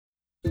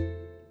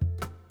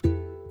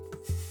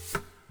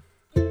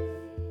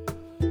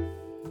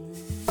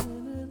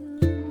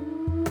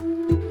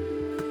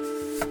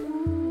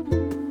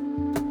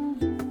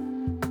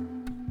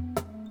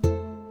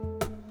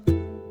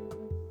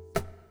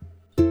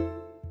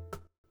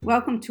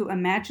Welcome to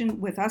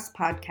Imagine With Us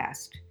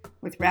podcast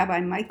with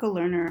Rabbi Michael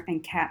Lerner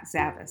and Kat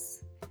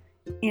Zavis.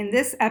 In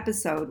this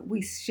episode,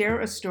 we share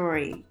a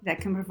story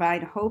that can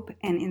provide hope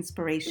and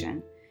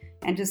inspiration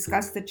and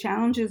discuss the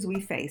challenges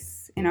we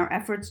face in our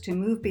efforts to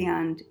move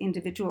beyond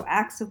individual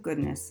acts of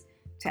goodness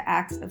to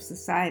acts of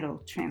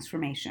societal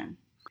transformation.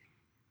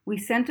 We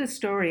sent a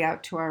story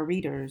out to our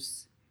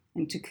readers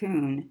in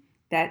Tikkun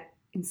that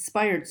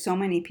inspired so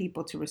many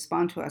people to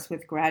respond to us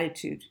with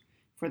gratitude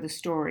for the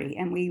story,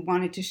 and we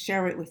wanted to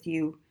share it with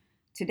you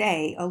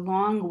today,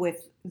 along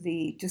with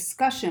the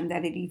discussion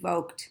that it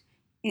evoked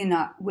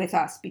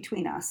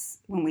between us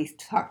when we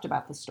talked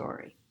about the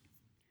story.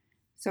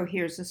 So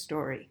here's the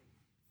story.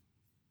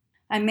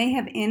 I may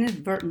have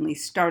inadvertently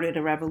started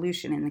a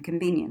revolution in the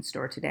convenience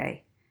store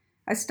today.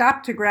 I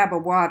stopped to grab a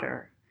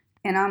water,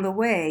 and on the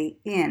way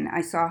in,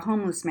 I saw a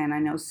homeless man I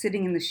know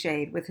sitting in the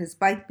shade with his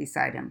bike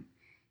beside him.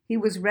 He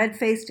was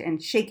red-faced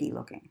and shaky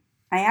looking.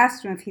 I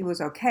asked him if he was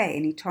okay,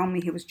 and he told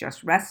me he was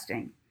just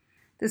resting.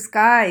 This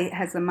guy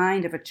has the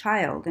mind of a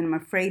child, and I'm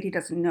afraid he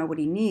doesn't know what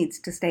he needs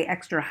to stay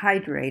extra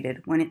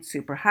hydrated when it's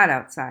super hot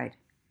outside.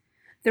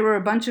 There were a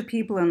bunch of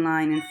people in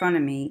line in front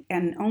of me,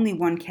 and only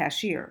one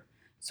cashier.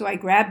 So I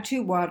grabbed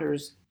 2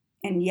 waters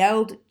and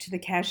yelled to the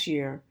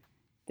cashier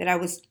that I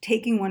was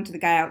taking one to the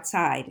guy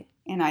outside,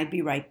 and I'd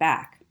be right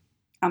back.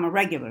 I'm a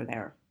regular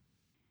there.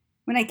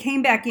 When I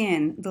came back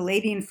in, the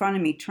lady in front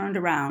of me turned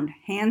around,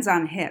 hands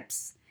on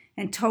hips,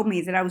 and told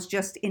me that I was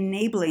just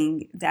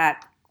enabling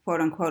that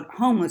quote-unquote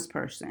homeless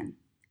person,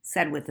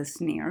 said with a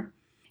sneer,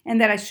 and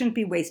that I shouldn't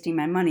be wasting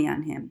my money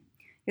on him.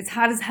 It's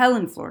hot as hell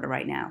in Florida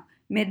right now,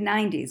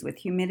 mid-90s with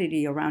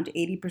humidity around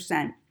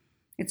 80%.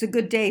 It's a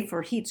good day for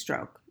a heat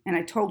stroke, and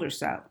I told her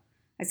so.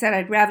 I said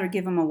I'd rather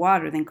give him a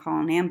water than call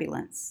an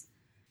ambulance.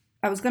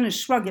 I was going to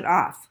shrug it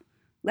off,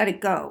 let it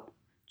go,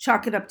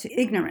 chalk it up to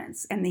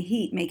ignorance and the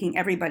heat making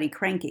everybody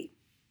cranky.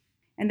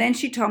 And then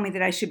she told me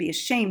that I should be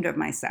ashamed of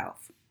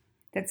myself,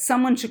 that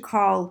someone should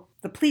call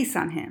the police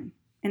on him,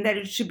 and that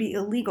it should be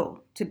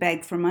illegal to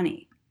beg for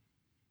money.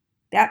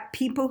 That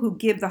people who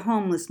give the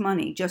homeless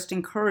money just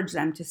encourage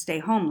them to stay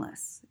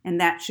homeless,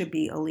 and that should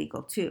be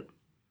illegal too.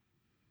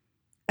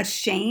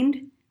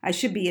 Ashamed? I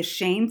should be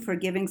ashamed for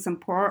giving some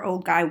poor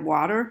old guy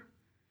water?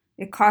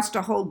 It cost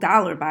a whole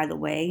 $1, by the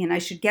way, and I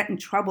should get in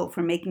trouble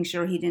for making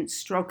sure he didn't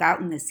stroke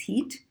out in this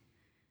heat?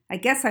 I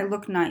guess I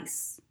look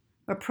nice,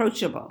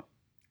 approachable,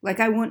 like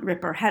I wouldn't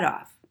rip her head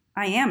off.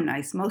 I am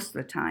nice most of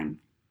the time,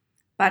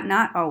 but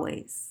not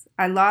always.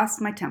 I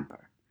lost my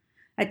temper.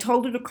 I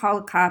told her to call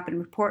a cop and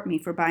report me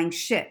for buying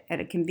shit at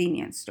a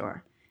convenience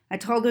store. I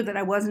told her that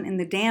I wasn't in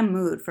the damn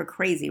mood for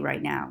crazy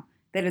right now,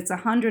 that it's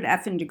 100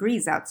 effing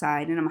degrees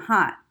outside and I'm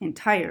hot and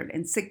tired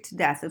and sick to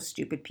death of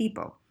stupid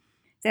people.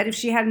 That if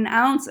she had an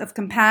ounce of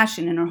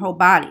compassion in her whole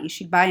body,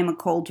 she'd buy him a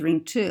cold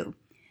drink too.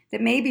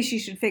 That maybe she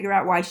should figure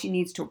out why she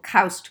needs to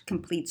accost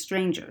complete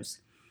strangers.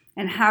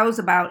 And how's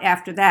about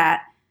after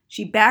that,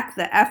 she backed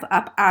the F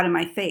up out of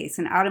my face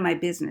and out of my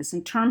business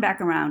and turned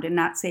back around and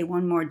not say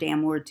one more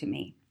damn word to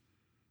me.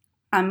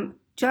 I'm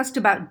just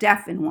about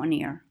deaf in one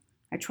ear.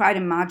 I try to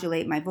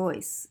modulate my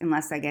voice,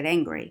 unless I get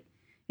angry.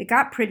 It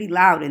got pretty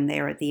loud in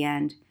there at the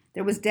end.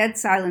 There was dead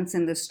silence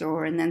in the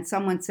store, and then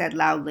someone said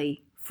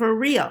loudly, "For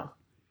real?"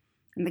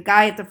 And the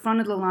guy at the front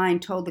of the line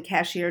told the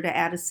cashier to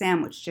add a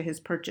sandwich to his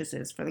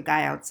purchases for the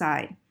guy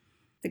outside.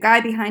 The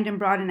guy behind him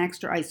brought an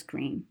extra ice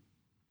cream.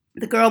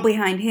 The girl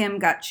behind him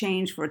got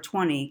change for a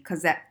 20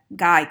 because that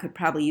guy could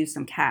probably use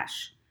some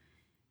cash.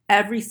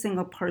 Every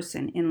single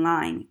person in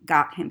line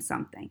got him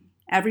something.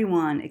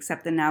 Everyone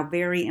except the now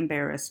very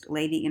embarrassed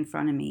lady in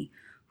front of me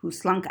who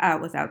slunk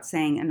out without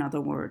saying another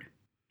word.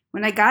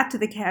 When I got to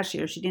the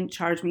cashier, she didn't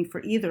charge me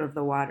for either of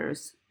the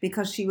waters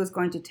because she was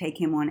going to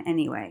take him one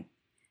anyway.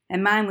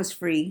 And mine was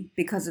free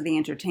because of the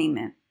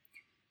entertainment.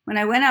 When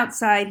I went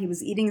outside, he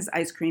was eating his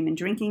ice cream and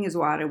drinking his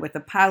water with a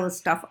pile of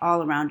stuff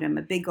all around him,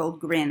 a big old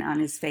grin on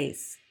his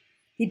face.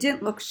 He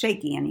didn't look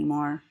shaky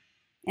anymore.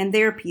 And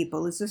Their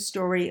People is a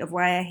story of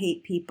why I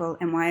hate people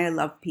and why I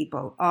love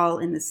people, all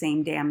in the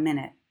same damn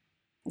minute.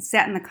 I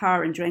sat in the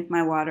car and drank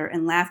my water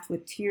and laughed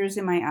with tears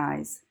in my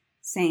eyes,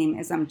 same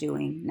as I'm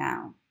doing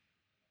now.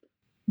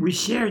 We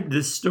shared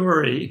this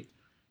story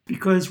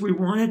because we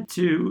wanted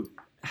to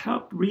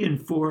help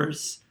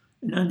reinforce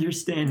an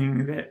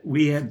understanding that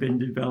we have been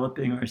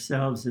developing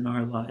ourselves in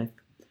our life,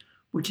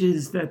 which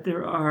is that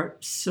there are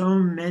so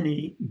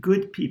many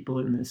good people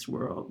in this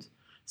world,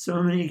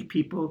 so many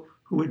people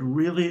who would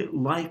really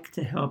like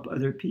to help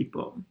other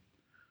people.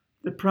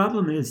 The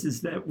problem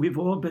is that we've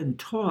all been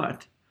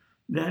taught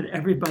that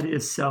everybody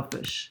is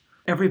selfish.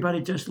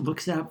 Everybody just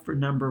looks out for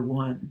number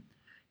one.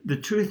 The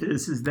truth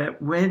is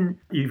that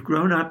when you've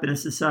grown up in a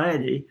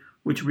society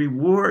which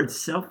rewards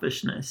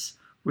selfishness,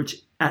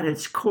 which at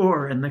its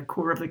core and the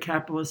core of the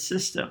capitalist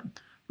system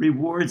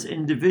rewards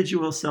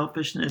individual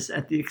selfishness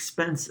at the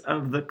expense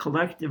of the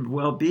collective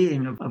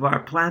well-being of our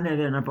planet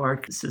and of our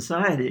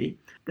society,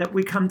 that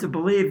we come to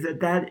believe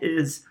that that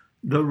is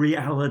the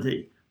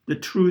reality, the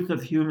truth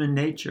of human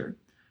nature.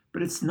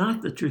 But it's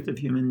not the truth of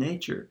human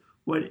nature.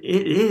 What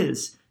it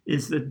is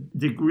is the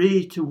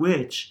degree to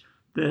which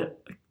the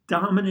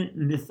dominant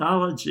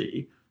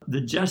mythology,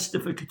 the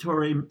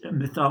justificatory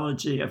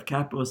mythology of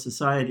capitalist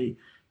society,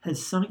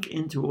 has sunk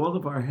into all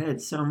of our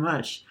heads so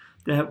much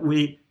that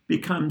we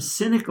become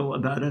cynical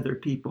about other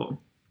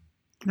people.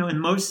 In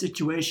most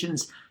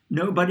situations,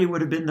 nobody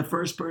would have been the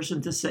first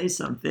person to say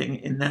something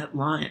in that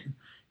line.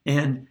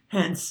 And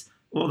hence,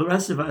 all the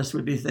rest of us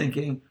would be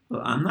thinking,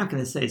 well, I'm not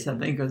going to say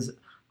something because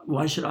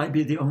why should I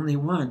be the only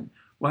one?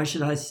 Why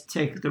should I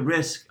take the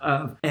risk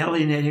of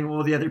alienating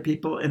all the other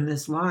people in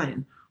this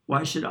line?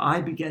 Why should I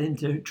be getting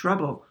into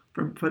trouble,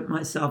 put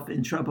myself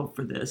in trouble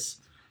for this?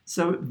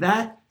 So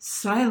that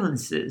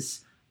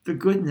silences the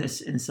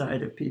goodness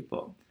inside of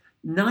people,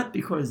 not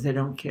because they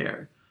don't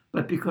care,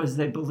 but because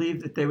they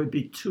believe that they would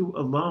be too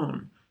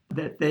alone,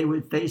 that they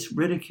would face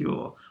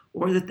ridicule,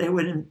 or that they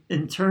would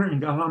in turn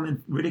go home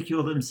and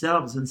ridicule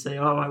themselves and say,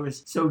 oh, I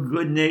was so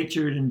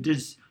good-natured and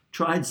just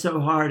tried so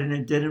hard and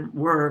it didn't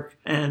work,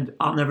 and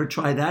I'll never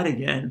try that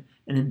again,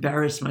 and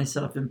embarrass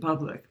myself in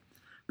public.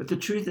 But the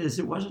truth is,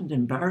 it wasn't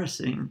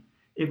embarrassing.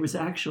 It was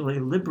actually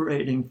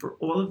liberating for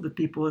all of the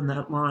people in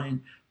that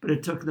line, but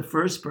it took the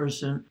first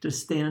person to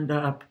stand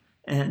up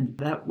and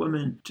that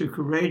woman to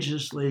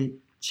courageously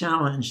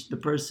challenge the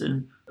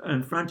person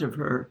in front of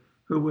her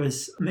who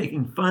was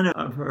making fun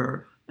of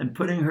her and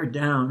putting her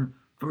down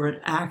for an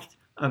act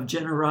of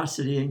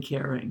generosity and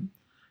caring.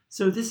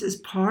 So this is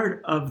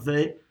part of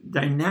the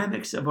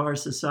dynamics of our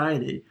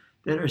society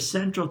that are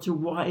central to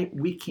why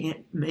we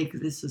can't make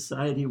this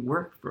society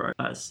work for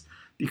us,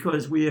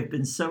 because we have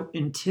been so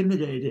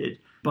intimidated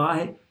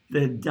by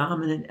the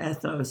dominant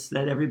ethos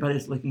that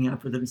everybody's looking out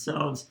for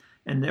themselves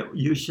and that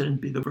you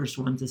shouldn't be the first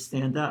one to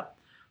stand up.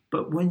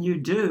 But when you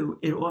do,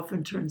 it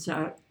often turns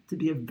out to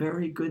be a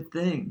very good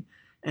thing,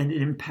 and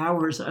it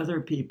empowers other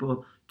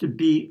people to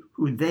be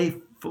who they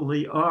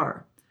fully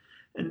are.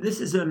 And this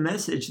is a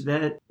message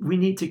that we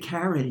need to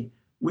carry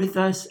with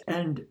us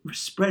and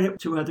spread it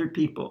to other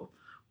people.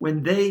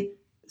 When they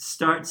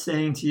start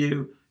saying to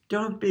you,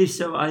 don't be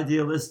so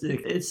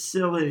idealistic, it's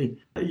silly,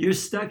 you're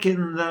stuck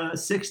in the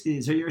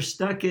 60s, or you're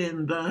stuck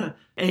in the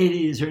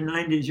 80s or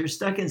 90s, you're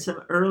stuck in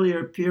some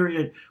earlier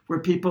period where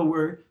people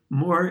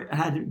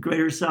had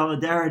greater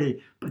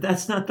solidarity, but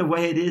that's not the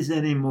way it is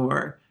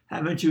anymore.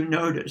 Haven't you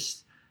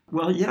noticed?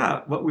 Well,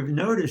 yeah, what we've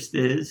noticed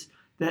is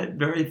that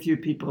very few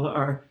people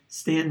are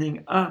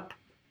standing up,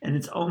 and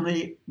it's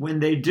only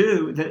when they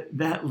do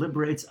that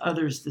liberates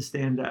others to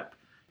stand up.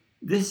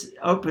 This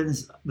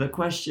opens the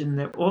question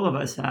that all of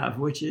us have,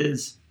 which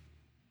is,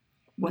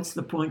 what's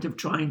the point of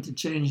trying to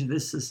change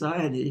this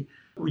society?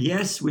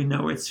 Yes, we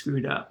know it's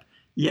screwed up.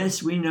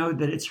 Yes, we know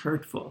that it's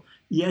hurtful.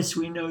 Yes,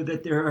 we know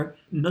that there are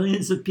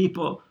millions of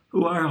people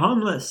who are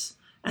homeless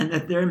and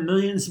that there are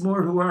millions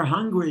more who are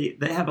hungry.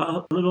 They have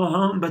a little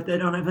home, but they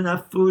don't have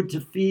enough food to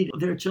feed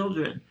their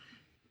children.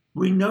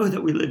 We know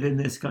that we live in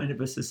this kind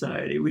of a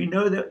society. We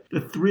know that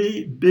the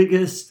three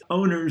biggest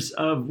owners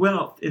of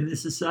wealth in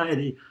this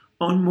society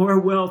own more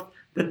wealth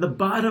than the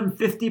bottom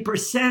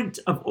 50%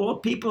 of all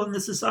people in the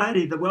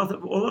society, the wealth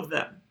of all of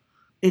them.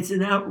 It's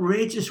an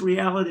outrageous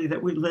reality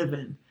that we live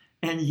in,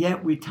 and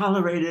yet we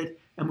tolerate it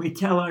and we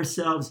tell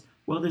ourselves,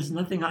 well, there's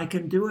nothing I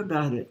can do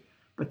about it.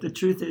 But the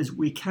truth is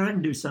we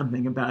can do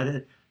something about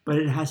it, but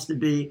it has to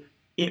be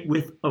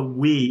with a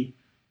we,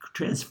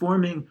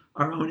 transforming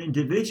our own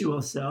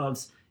individual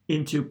selves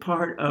into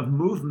part of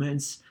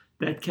movements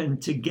that can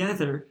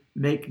together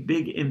make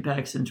big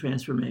impacts and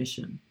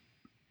transformation.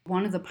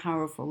 One of the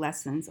powerful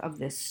lessons of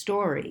this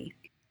story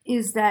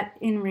is that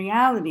in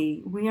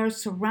reality, we are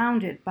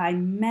surrounded by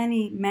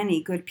many,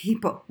 many good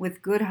people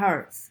with good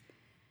hearts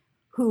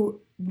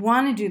who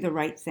want to do the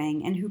right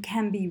thing and who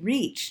can be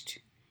reached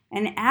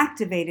and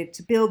activated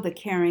to build the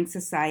caring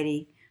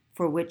society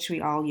for which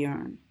we all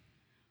yearn.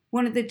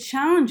 One of the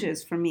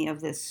challenges for me of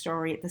this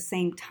story at the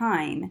same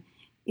time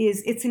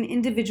is it's an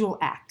individual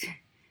act.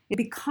 It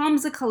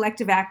becomes a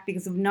collective act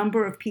because a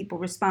number of people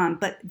respond,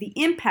 but the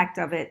impact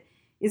of it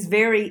is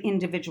very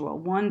individual.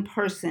 One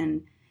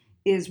person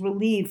is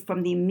relieved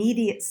from the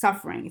immediate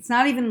suffering. It's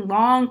not even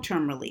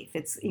long-term relief.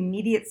 It's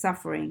immediate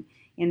suffering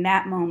in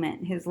that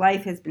moment. His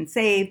life has been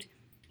saved.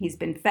 He's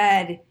been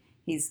fed.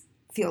 He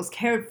feels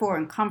cared for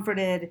and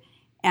comforted.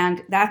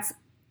 And that's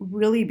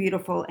really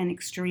beautiful and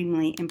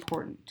extremely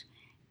important.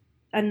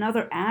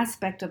 Another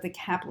aspect of the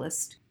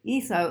capitalist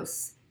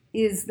ethos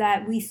is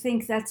that we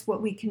think that's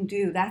what we can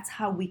do. That's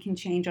how we can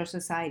change our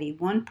society,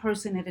 one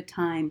person at a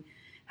time,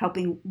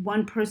 helping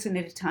one person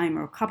at a time,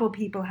 or a couple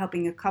people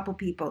helping a couple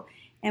people.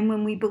 And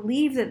when we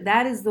believe that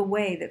that is the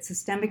way that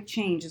systemic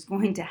change is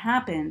going to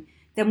happen,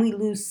 then we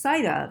lose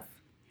sight of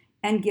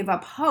and give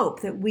up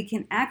hope that we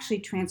can actually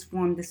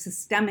transform the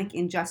systemic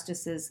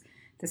injustices,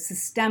 the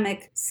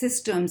systemic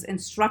systems and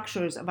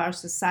structures of our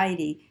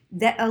society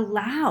that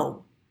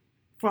allow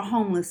for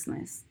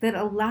homelessness, that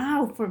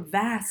allow for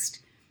vast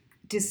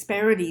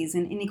disparities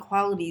and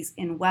inequalities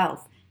in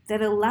wealth,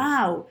 that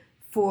allow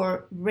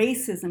for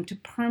racism to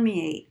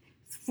permeate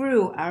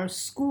through our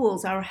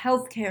schools, our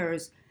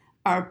healthcares,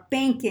 our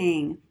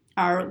banking,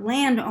 our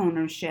land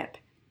ownership.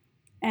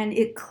 And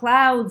it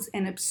clouds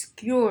and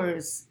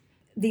obscures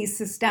these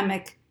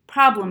systemic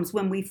problems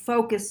when we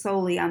focus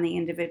solely on the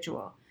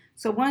individual.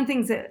 So one of the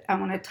things that I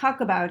want to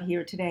talk about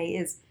here today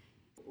is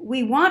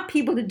we want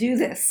people to do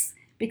this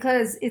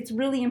because it's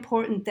really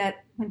important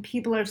that when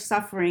people are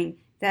suffering,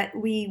 that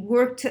we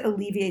work to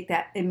alleviate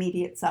that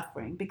immediate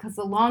suffering, because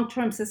the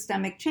long-term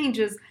systemic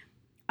changes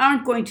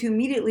aren't going to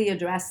immediately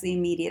address the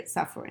immediate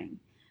suffering.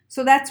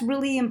 So that's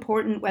really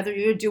important, whether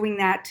you're doing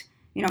that,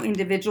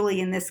 individually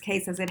in this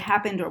case as it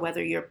happened, or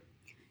whether you're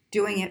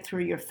doing it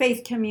through your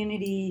faith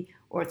community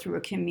or through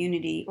a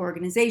community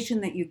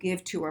organization that you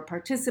give to or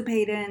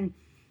participate in,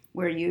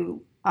 where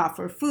you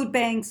offer food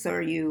banks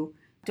or you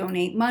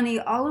donate money.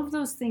 All of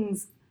those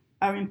things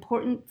are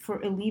important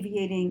for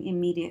alleviating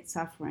immediate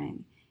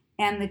suffering.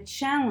 And the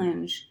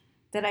challenge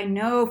that I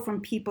know from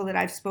people that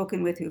I've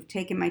spoken with who've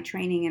taken my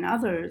training and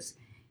others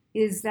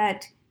is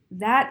that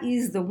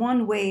is the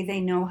one way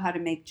they know how to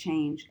make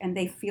change. And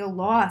they feel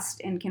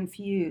lost and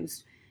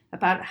confused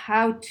about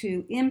how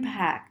to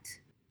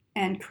impact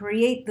and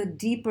create the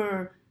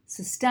deeper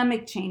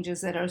systemic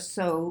changes that are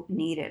so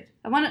needed.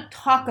 I want to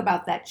talk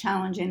about that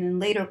challenge, and in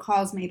later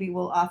calls maybe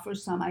we'll offer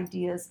some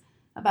ideas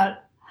about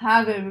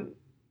how to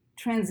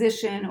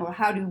transition or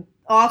how to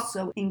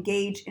also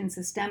engage in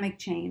systemic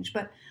change.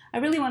 But I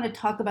really want to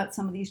talk about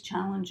some of these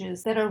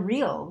challenges that are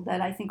real,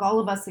 that I think all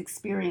of us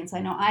experience. I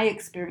know I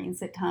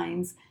experience at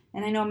times,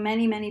 and I know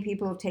many, many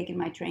people who have taken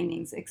my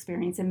trainings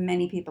experience, and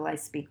many people I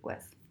speak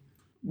with.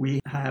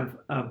 We have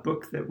a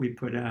book that we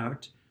put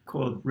out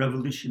called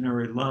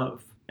Revolutionary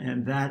Love,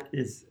 and that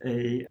is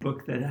a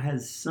book that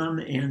has some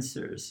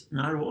answers,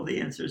 not all the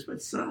answers,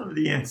 but some of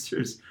the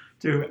answers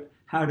to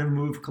how to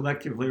move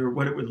collectively, or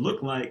what it would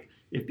look like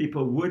if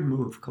people would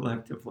move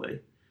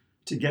collectively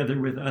together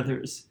with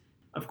others.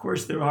 Of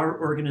course, there are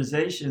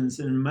organizations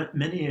in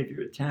many of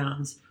your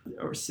towns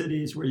or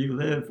cities where you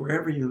live,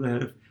 wherever you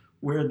live,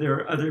 where there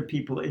are other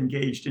people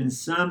engaged in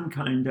some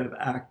kind of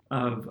act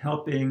of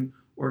helping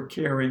or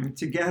caring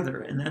together.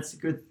 And that's a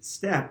good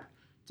step,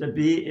 to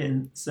be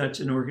in such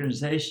an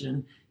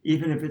organization,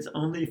 even if it's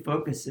only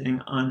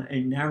focusing on a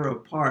narrow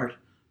part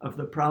of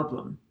the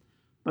problem.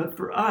 But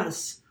for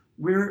us,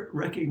 we're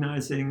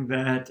recognizing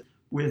that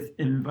with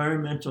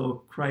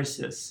environmental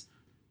crisis,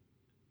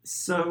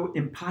 so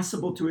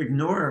impossible to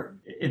ignore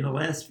in the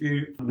last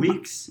few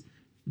weeks,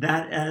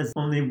 that as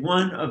only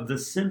one of the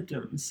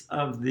symptoms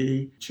of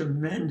the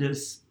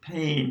tremendous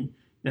pain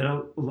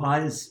that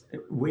lies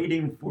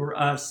waiting for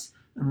us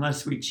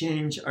unless we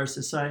change our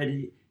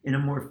society in a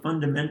more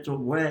fundamental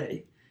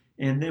way.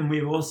 And then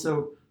we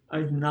also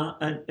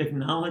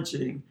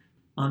acknowledging,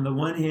 on the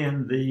one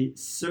hand, the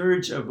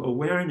surge of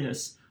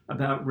awareness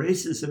about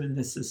racism in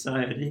this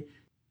society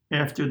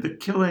after the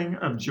killing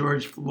of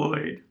George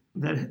Floyd,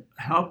 that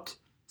helped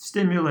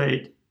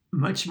stimulate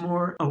much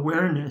more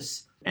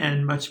awareness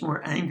and much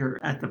more anger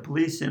at the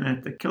police and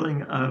at the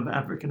killing of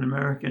African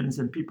Americans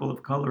and people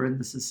of color in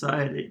the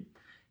society.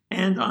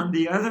 And on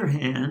the other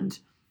hand,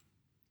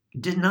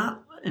 did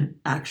not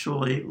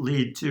actually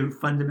lead to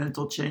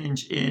fundamental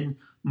change in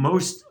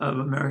most of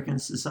American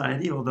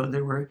society, although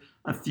there were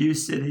a few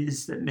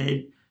cities that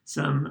made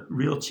some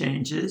real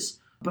changes.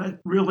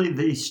 But really,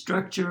 the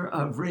structure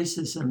of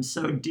racism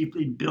so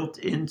deeply built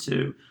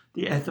into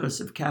the ethos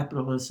of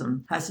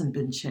capitalism hasn't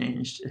been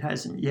changed. It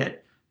hasn't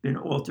yet been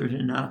altered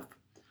enough.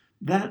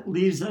 That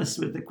leaves us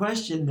with the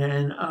question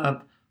then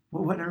of,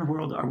 well, what in the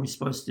world are we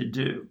supposed to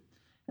do?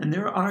 And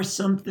there are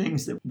some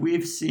things that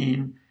we've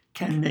seen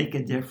can make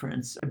a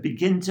difference,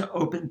 begin to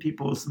open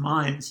people's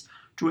minds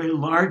to a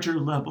larger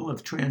level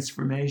of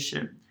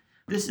transformation.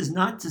 This is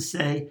not to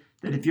say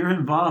that if you're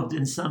involved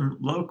in some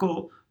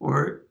local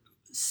or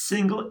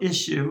single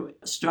issue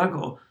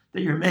struggle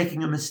that you're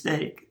making a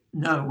mistake.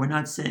 No, we're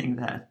not saying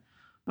that.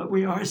 But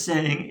we are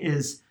saying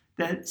is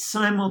that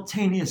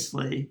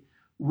simultaneously,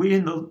 we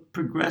in the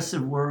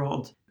progressive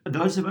world,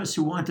 those of us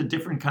who want a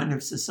different kind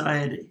of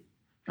society,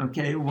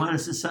 okay, want a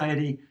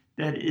society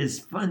that is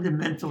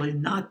fundamentally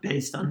not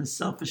based on the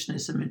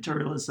selfishness and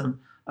materialism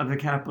of the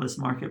capitalist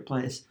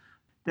marketplace,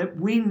 that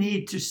we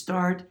need to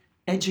start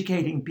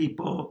educating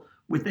people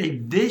with a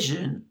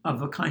vision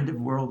of a kind of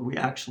world we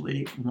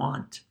actually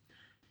want.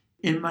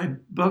 In my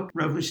book,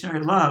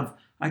 Revolutionary Love,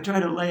 I try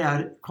to lay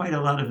out quite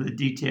a lot of the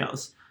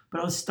details, but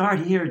I'll start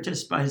here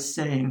just by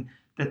saying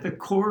that the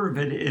core of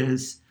it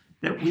is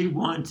that we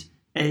want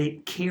a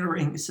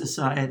caring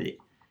society,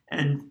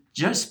 and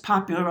just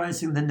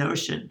popularizing the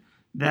notion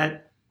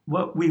that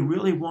what we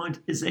really want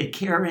is a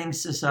caring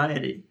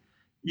society.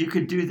 You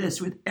could do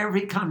this with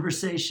every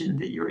conversation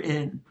that you're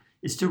in,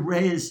 is to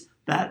raise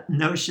that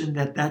notion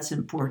that that's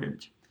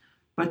important.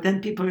 But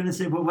then people are going to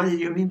say, well, what do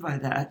you mean by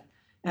that?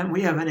 And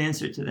we have an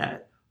answer to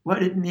that.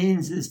 What it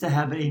means is to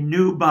have a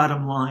new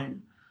bottom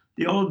line.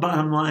 The old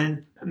bottom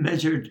line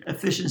measured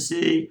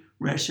efficiency,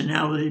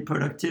 rationality,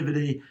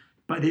 productivity,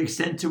 by the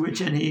extent to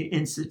which any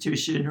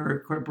institution or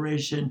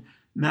corporation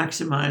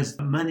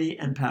maximized money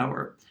and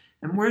power.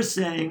 And we're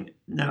saying,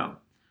 no,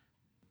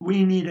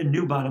 we need a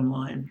new bottom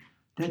line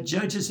that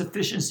judges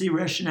efficiency,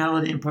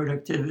 rationality, and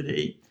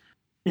productivity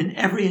in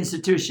every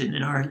institution,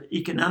 in our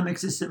economic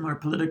system, our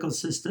political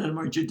system,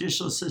 our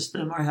judicial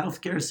system, our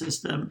healthcare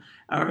system,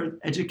 our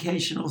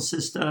educational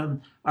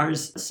system, our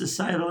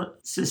societal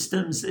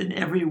systems in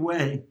every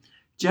way,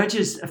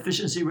 judges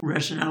efficiency,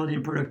 rationality,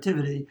 and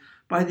productivity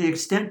by the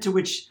extent to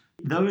which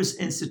those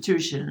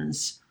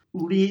institutions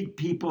lead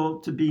people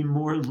to be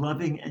more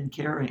loving and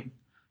caring,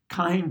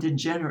 kind and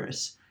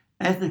generous,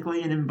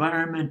 ethically and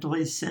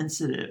environmentally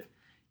sensitive,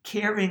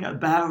 caring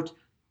about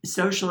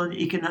social and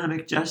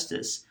economic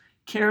justice,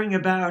 caring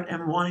about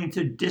and wanting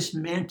to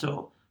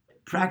dismantle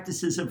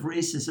practices of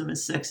racism and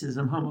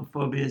sexism,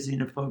 homophobia,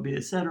 xenophobia,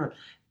 etc.,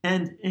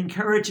 and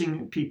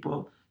encouraging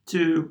people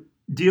to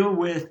deal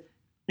with,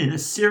 in a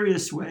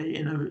serious way,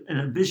 in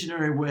a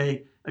visionary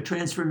way, a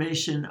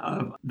transformation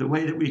of the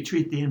way that we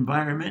treat the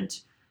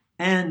environment,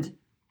 and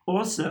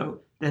also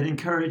that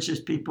encourages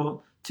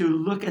people to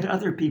look at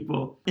other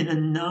people in a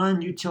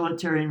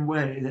non-utilitarian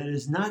way that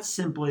is not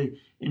simply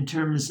in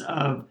terms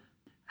of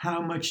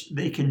how much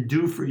they can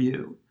do for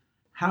you,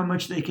 how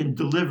much they can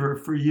deliver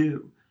for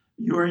you,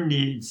 your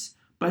needs,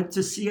 but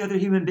to see other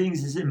human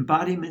beings as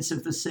embodiments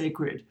of the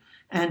sacred,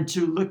 and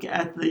to look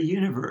at the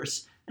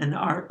universe and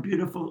our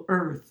beautiful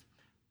earth,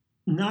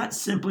 not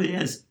simply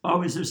as,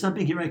 oh, is there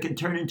something here I can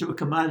turn into a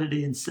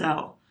commodity and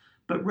sell,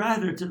 but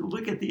rather to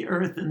look at the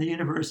earth and the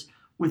universe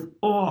with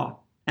awe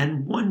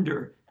and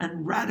wonder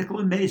and radical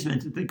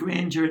amazement at the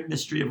grandeur and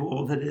mystery of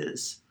all that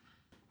is.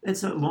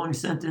 It's a long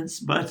sentence,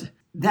 but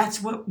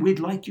that's what we'd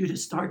like you to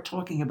start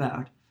talking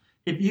about.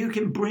 If you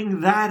can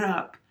bring that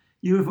up,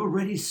 you have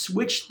already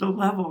switched the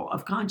level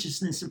of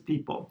consciousness of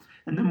people.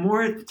 And the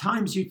more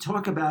times you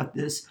talk about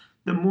this,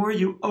 the more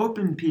you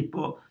open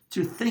people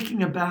to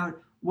thinking about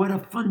what a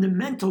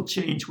fundamental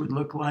change would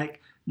look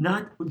like,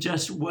 not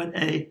just what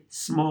a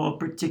small,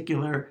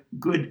 particular,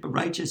 good,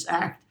 righteous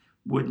act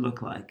would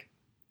look like.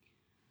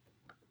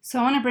 So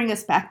I want to bring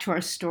us back to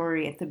our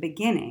story at the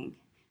beginning,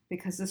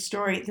 because the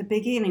story at the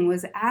beginning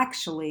was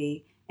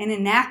actually an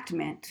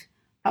enactment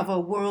of a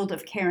world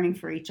of caring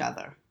for each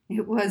other.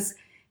 It was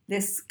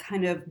this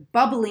kind of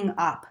bubbling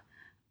up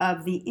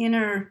of the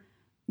inner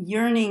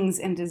yearnings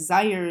and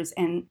desires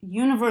and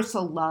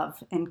universal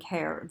love and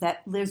care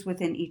that lives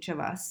within each of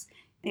us.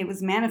 It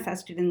was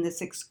manifested in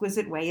this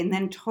exquisite way and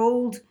then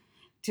told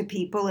to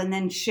people and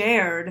then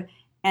shared,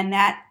 and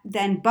that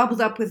then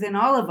bubbled up within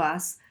all of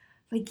us,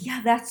 like,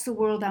 yeah, that's the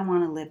world I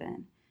want to live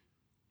in.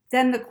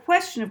 Then the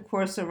question, of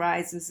course,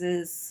 arises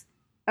is,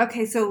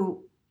 okay,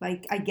 so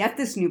like I get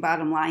this new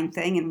bottom line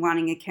thing and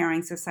wanting a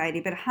caring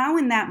society, but how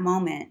in that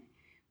moment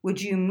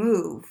would you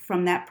move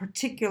from that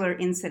particular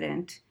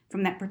incident,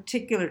 from that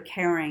particular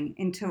caring,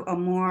 into a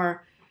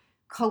more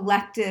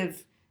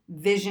collective,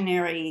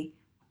 visionary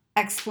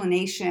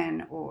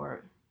explanation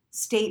or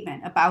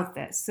statement about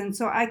this? And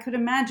so I could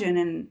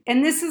imagine,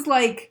 and this is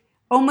like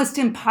almost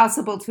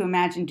impossible to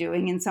imagine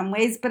doing in some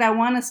ways, but I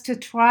want us to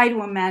try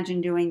to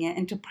imagine doing it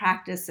and to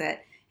practice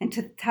it and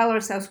to tell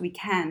ourselves we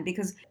can,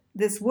 because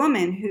this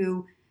woman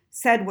who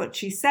said what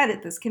she said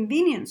at this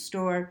convenience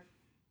store,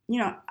 you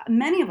know,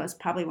 many of us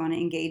probably want to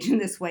engage in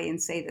this way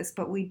and say this,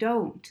 but we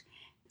don't.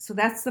 So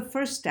that's the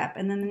first step.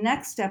 And then the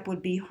next step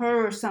would be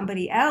her or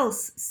somebody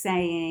else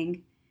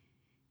saying,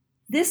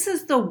 this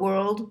is the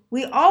world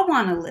we all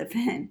want to live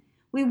in.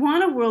 We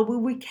want a world where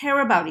we care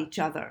about each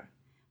other.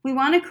 We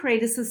want to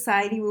create a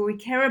society where we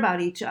care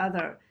about each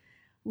other.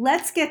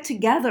 Let's get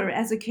together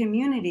as a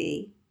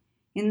community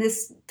in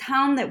this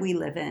town that we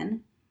live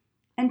in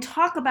and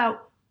talk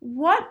about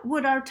what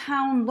would our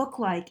town look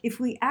like if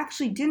we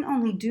actually didn't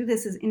only do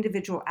this as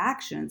individual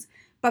actions,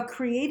 but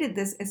created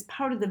this as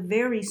part of the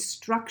very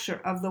structure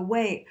of the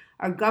way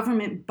our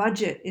government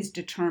budget is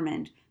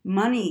determined,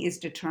 money is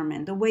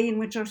determined, the way in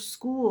which our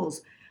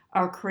schools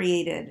are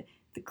created,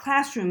 the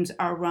classrooms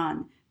are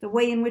run, the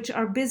way in which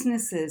our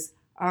businesses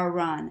are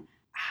run.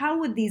 How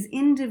would these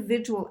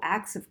individual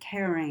acts of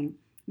caring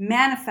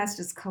manifest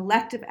as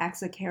collective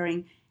acts of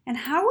caring, and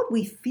how would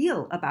we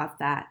feel about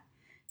that?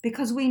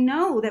 Because we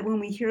know that when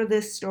we hear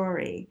this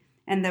story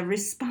and the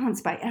response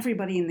by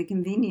everybody in the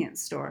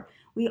convenience store,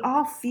 we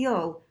all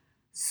feel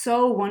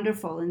so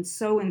wonderful and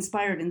so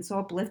inspired and so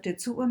uplifted.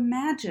 So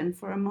imagine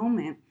for a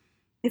moment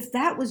if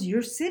that was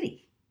your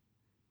city.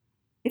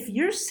 If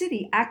your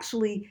city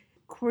actually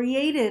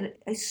created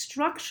a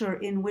structure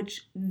in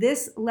which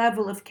this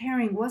level of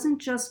caring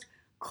wasn't just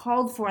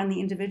called for on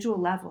the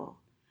individual level,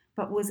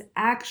 but was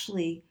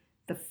actually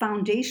the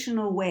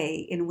foundational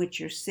way in which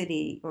your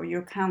city or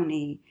your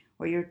county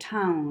or your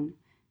town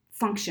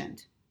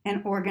functioned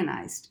and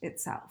organized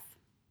itself.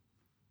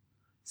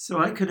 So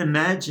I could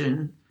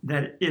imagine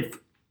that if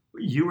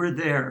you were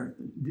there,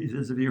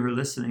 those of you who are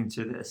listening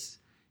to this,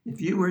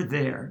 if you were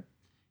there,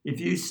 if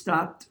you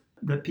stopped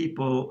the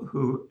people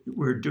who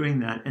were doing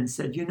that and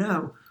said, you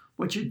know,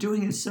 what you're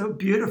doing is so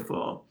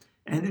beautiful,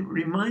 and it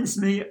reminds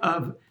me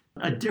of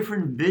a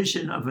different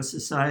vision of a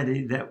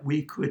society that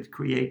we could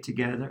create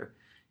together.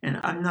 And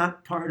I'm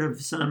not part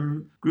of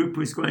some group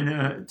who's going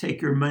to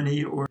take your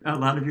money or a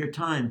lot of your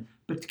time,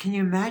 But can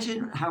you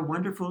imagine how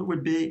wonderful it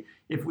would be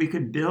if we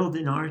could build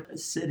in our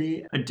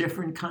city a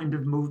different kind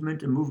of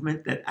movement, a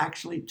movement that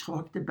actually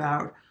talked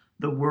about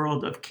the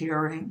world of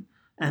caring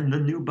and the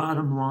new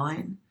bottom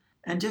line,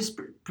 and just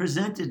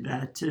presented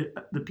that to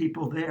the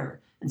people there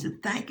and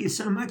said, thank you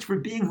so much for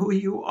being who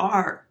you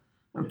are,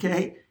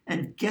 okay?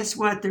 And guess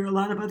what? There are a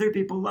lot of other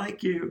people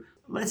like you.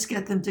 Let's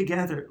get them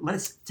together.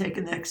 Let's take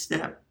a next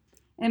step.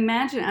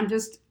 Imagine, I'm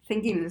just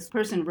thinking this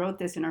person wrote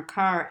this in her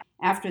car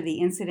after the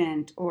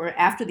incident,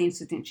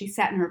 she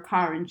sat in her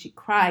car and she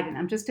cried. And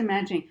I'm just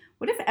imagining,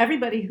 what if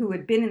everybody who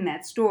had been in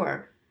that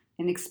store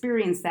and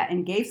experienced that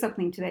and gave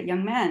something to that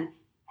young man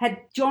had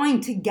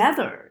joined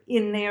together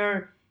in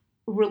their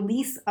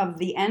release of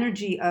the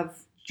energy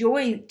of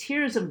joy,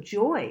 tears of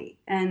joy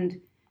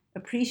and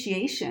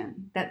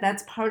appreciation.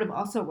 That's part of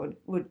also what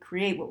would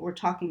create what we're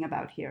talking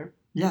about here.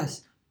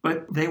 Yes.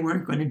 But they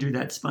weren't going to do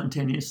that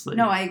spontaneously.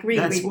 No, I agree.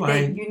 That's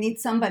why you need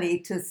somebody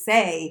to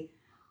say,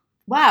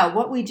 wow,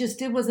 what we just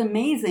did was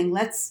amazing.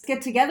 Let's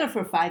get together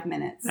for 5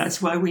 minutes.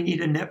 That's why we need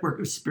a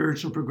network of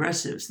spiritual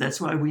progressives. That's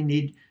why we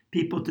need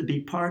people to be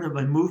part of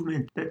a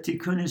movement that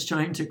Tikkun is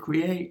trying to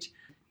create,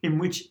 in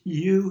which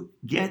you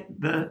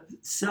get the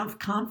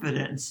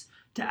self-confidence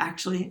to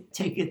actually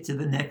take it to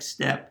the next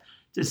step,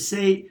 to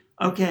say,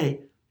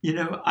 okay,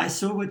 I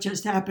saw what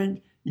just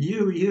happened.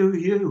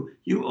 You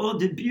all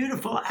did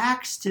beautiful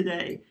acts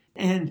today.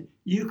 And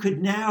you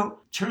could now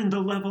turn the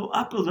level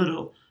up a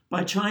little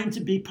by trying to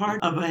be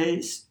part of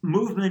a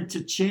movement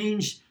to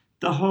change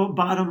the whole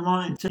bottom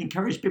line, to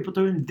encourage people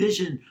to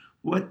envision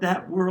what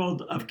that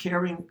world of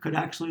caring could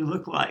actually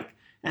look like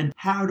and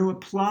how to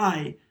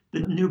apply the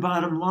new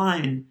bottom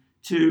line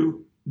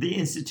to the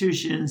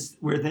institutions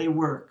where they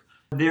work,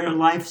 their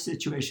life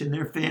situation,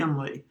 their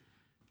family.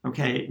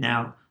 Okay,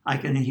 now I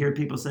can hear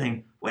people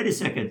saying, wait a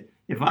second,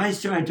 if I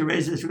tried to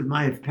raise this with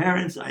my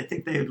parents, I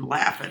think they would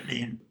laugh at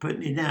me and put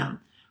me down.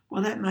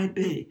 Well, that might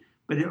be,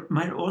 but it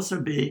might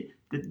also be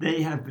that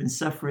they have been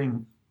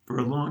suffering for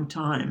a long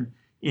time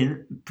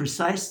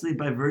precisely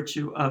by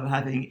virtue of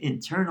having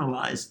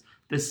internalized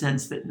the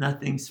sense that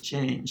nothing's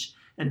changed,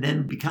 and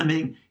then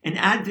becoming an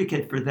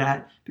advocate for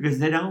that because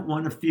they don't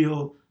want to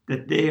feel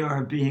that they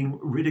are being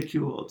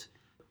ridiculed.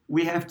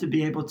 We have to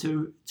be able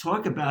to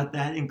talk about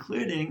that,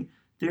 including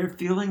their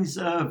feelings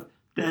of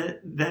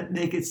that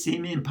make it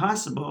seem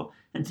impossible,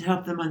 and to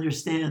help them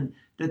understand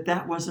that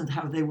that wasn't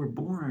how they were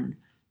born.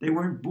 They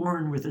weren't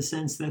born with a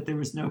sense that there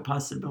was no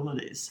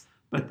possibilities,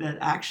 but that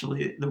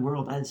actually the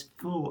world is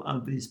full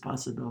of these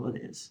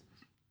possibilities.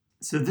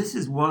 So this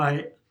is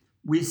why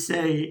we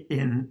say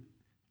in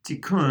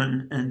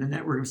Tikkun and the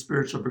Network of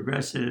Spiritual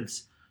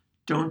Progressives,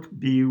 don't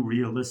be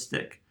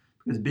realistic.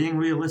 Because being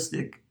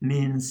realistic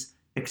means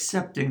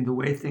accepting the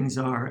way things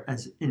are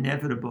as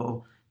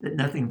inevitable, that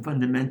nothing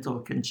fundamental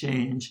can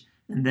change,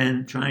 and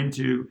then trying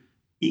to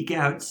eke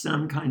out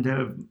some kind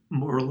of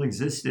moral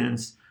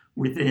existence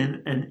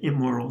within an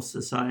immoral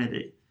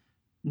society.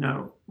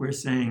 No, we're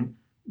saying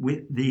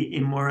the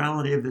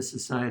immorality of the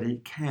society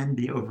can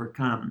be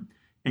overcome,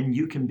 and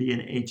you can be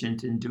an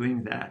agent in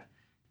doing that.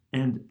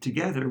 And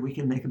together we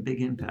can make a big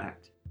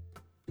impact.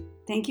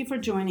 Thank you for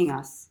joining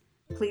us.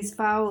 Please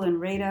follow and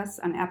rate us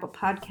on Apple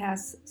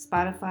Podcasts,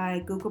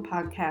 Spotify, Google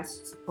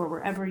Podcasts, or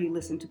wherever you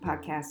listen to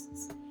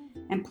podcasts.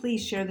 And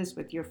please share this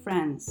with your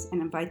friends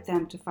and invite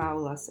them to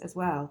follow us as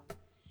well.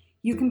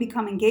 You can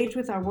become engaged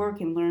with our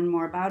work and learn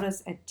more about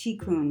us at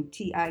Tikkun,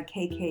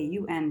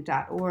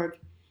 TIKKUN.org,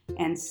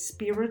 and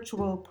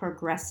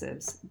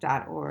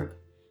spiritualprogressives.org.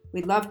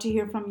 We'd love to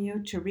hear from you.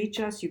 To reach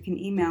us, you can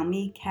email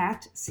me,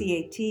 Kat,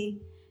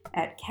 C-A-T,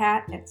 at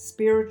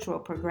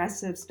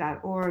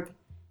kat@spiritualprogressives.org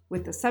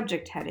with the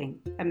subject heading,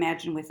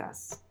 Imagine With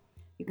Us.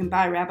 You can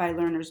buy Rabbi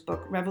Lerner's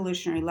book,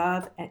 Revolutionary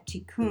Love, at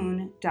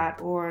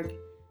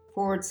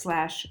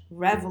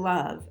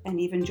tikkun.org/revlove, and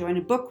even join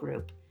a book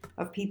group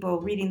of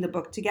people reading the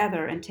book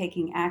together and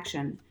taking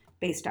action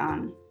based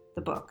on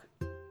the book.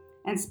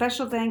 And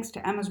special thanks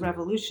to Emma's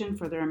Revolution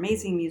for their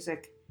amazing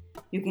music.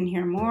 You can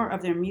hear more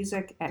of their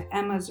music at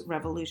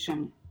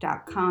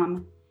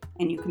emmasrevolution.com,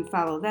 and you can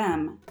follow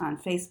them on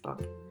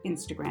Facebook,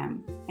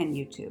 Instagram, and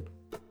YouTube.